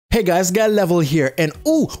Hey guys, got Level here, and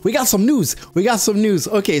we got some news.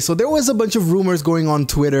 Okay, so there was a bunch of rumors going on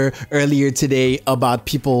Twitter earlier today about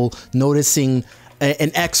people noticing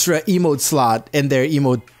an extra emote slot in their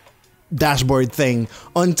emote dashboard thing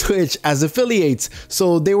on Twitch as affiliates.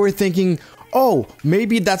 So they were thinking, oh,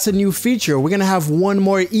 maybe that's a new feature. We're gonna have one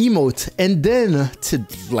more emote. And then,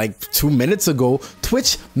 like 2 minutes ago,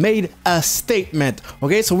 Twitch made a statement.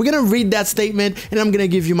 Okay, so we're gonna read that statement and I'm gonna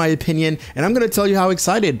give you my opinion and I'm gonna tell you how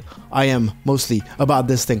excited I am mostly about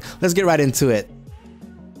this thing. Let's get right into it.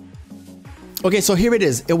 Okay, so here it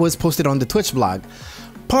is. It was posted on the Twitch blog.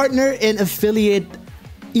 Partner and affiliate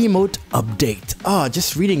emote update.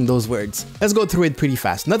 Just reading those words. Let's go through it pretty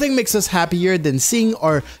fast. Nothing makes us happier than seeing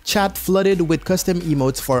our chat flooded with custom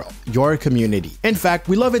emotes for your community. In fact,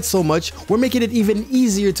 we love it so much, we're making it even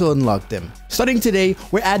easier to unlock them. Starting today,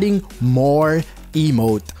 we're adding more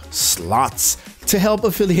emote slots to help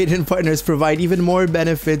affiliate and partners provide even more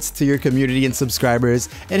benefits to your community and subscribers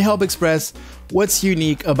and help express what's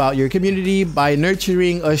unique about your community by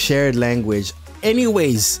nurturing a shared language.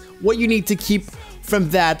 Anyways, what you need to keep from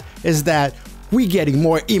that is that we getting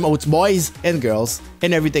more emotes, boys and girls,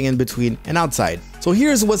 and everything in between and outside. So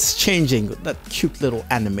here's what's changing. That cute little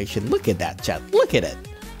animation. Look at that, chat. Look at it.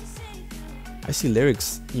 I see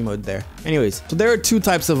lyrics emote there. Anyways, so there are two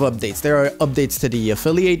types of updates. There are updates to the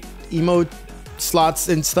affiliate emote slots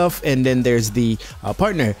and stuff, and then there's the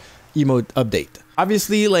partner emote update.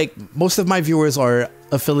 Obviously, like most of my viewers are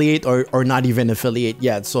affiliate or not even affiliate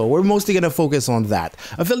yet, so we're mostly gonna focus on that.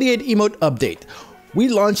 Affiliate emote update. We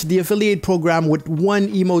launched the affiliate program with one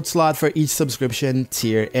emote slot for each subscription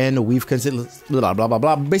tier, and we've considered blah blah blah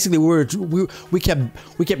blah. Basically, we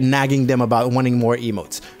kept nagging them about wanting more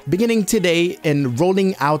emotes. Beginning today and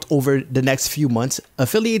rolling out over the next few months,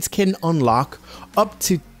 affiliates can unlock up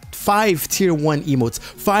to 5 tier 1 emotes.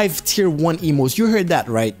 5 tier 1 emotes. You heard that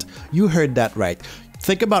right. You heard that right.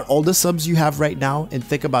 Think about all the subs you have right now, and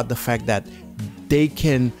think about the fact that they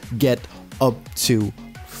can get up to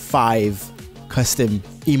 5 custom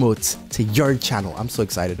emotes to your channel. I'm so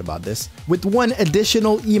excited about this. With one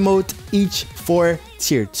additional emote each for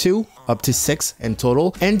tier 2 up to 6 in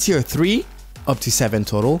total, and tier 3 up to 7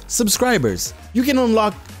 total subscribers. You can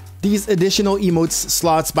unlock these additional emotes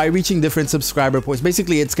slots by reaching different subscriber points.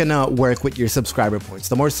 Basically, it's gonna work with your subscriber points.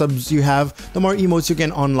 The more subs you have, the more emotes you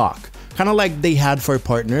can unlock. Kind of like they had for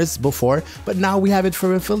partners before, but now we have it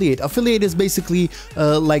for affiliate. Affiliate is basically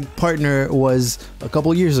like partner was a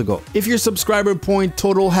couple years ago. If your subscriber point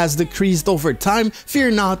total has decreased over time,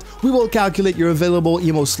 fear not, we will calculate your available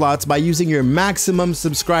emote slots by using your maximum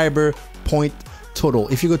subscriber point total.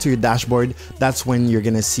 If you go to your dashboard, that's when you're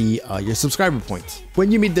gonna see your subscriber points.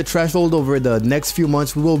 When you meet the threshold over the next few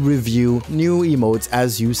months, we will review new emotes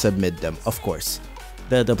as you submit them, of course.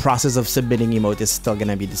 The process of submitting emote is still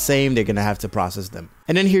gonna be the same. They're gonna have to process them.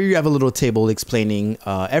 And then here you have a little table explaining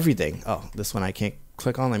everything. Oh, this one I can't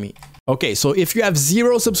click on. Okay, so if you have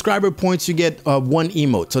 0 subscriber points, you get 1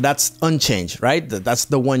 emote. So that's unchanged, right? That's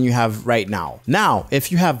the one you have right now. Now,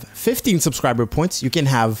 if you have 15 subscriber points, you can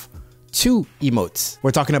have 2 emotes.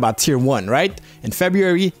 We're talking about tier 1, right? In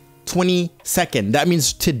February 22nd. That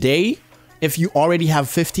means today, if you already have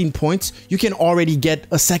 15 points, you can already get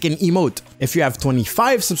a second emote. If you have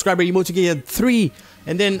 25 subscriber emotes, you can get 3.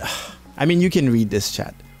 And then, I mean, you can read this,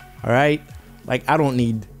 chat. All right? Like, I don't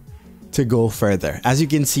need to go further. As you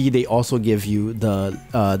can see, they also give you the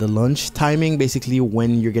launch timing, basically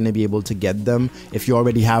when you're gonna be able to get them if you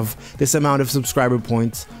already have this amount of subscriber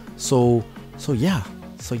points. So yeah.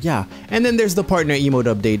 And then there's the partner emote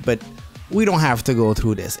update, but we don't have to go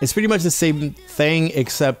through this. It's pretty much the same thing,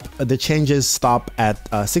 except the changes stop at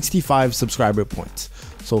 65 subscriber points.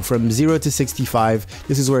 So from 0 to 65,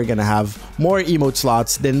 this is where you're gonna have more emote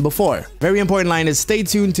slots than before. Very important line is stay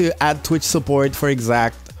tuned to add Twitch support for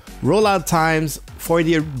exact rollout times for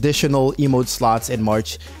the additional emote slots in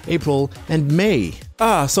March, April, and May.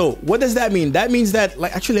 So what does that mean? That means that,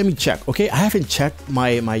 like, actually, let me check. Okay, I haven't checked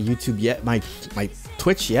my YouTube yet, my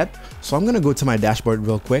Twitch yet. So I'm gonna go to my dashboard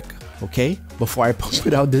real quick. Okay, before I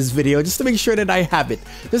put out this video, just to make sure that I have it,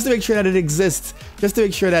 just to make sure that it exists, just to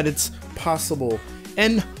make sure that it's possible.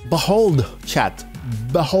 And behold, chat,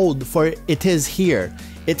 behold, for it is here.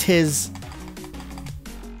 It is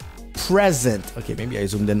present. Okay, maybe I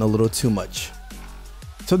zoomed in a little too much.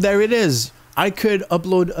 So there it is. I could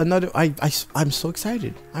upload another. I'm so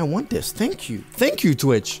excited. I want this. Thank you,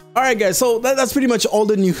 Twitch. All right, guys. So that's pretty much all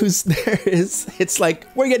the news there is. It's like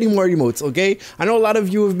we're getting more emotes. Okay, I know a lot of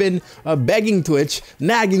you have been begging Twitch,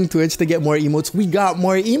 nagging Twitch to get more emotes. We got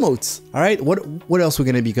more emotes. All right. What else we're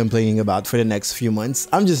gonna be complaining about for the next few months?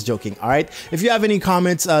 I'm just joking. All right. If you have any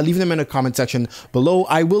comments, leave them in the comment section below.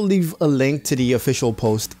 I will leave a link to the official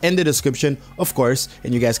post in the description, of course,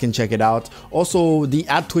 and you guys can check it out. Also, the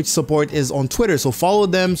 @Twitch support is on Twitter, so follow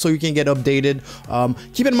them so you can get updated.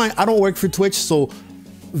 Keep in mind, I don't work for Twitch, so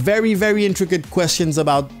very intricate questions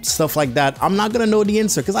about stuff like that, I'm not gonna know the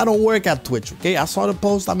answer because I don't work at Twitch. Okay, I saw the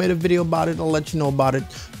post, I made a video about it, I'll let you know about it.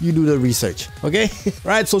 You do the research. Okay. All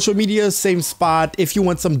right, social media, same spot. If you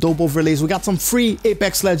want some dope overlays, we got some free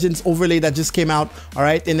Apex Legends overlay that just came out. All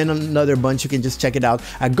right, and then another bunch. You can just check it out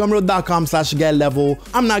at gumroad.com/getlevel.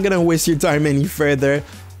 I'm not gonna waste your time any further.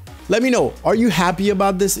 Let me know, are you happy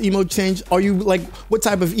about this emote change? Are you like, what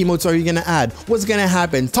type of emotes are you gonna add? What's gonna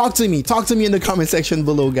happen? Talk to me in the comment section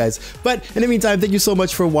below, guys. But in the meantime, thank you so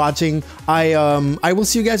much for watching. I will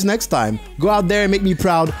see you guys next time. Go out there and make me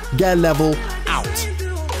proud. Get level.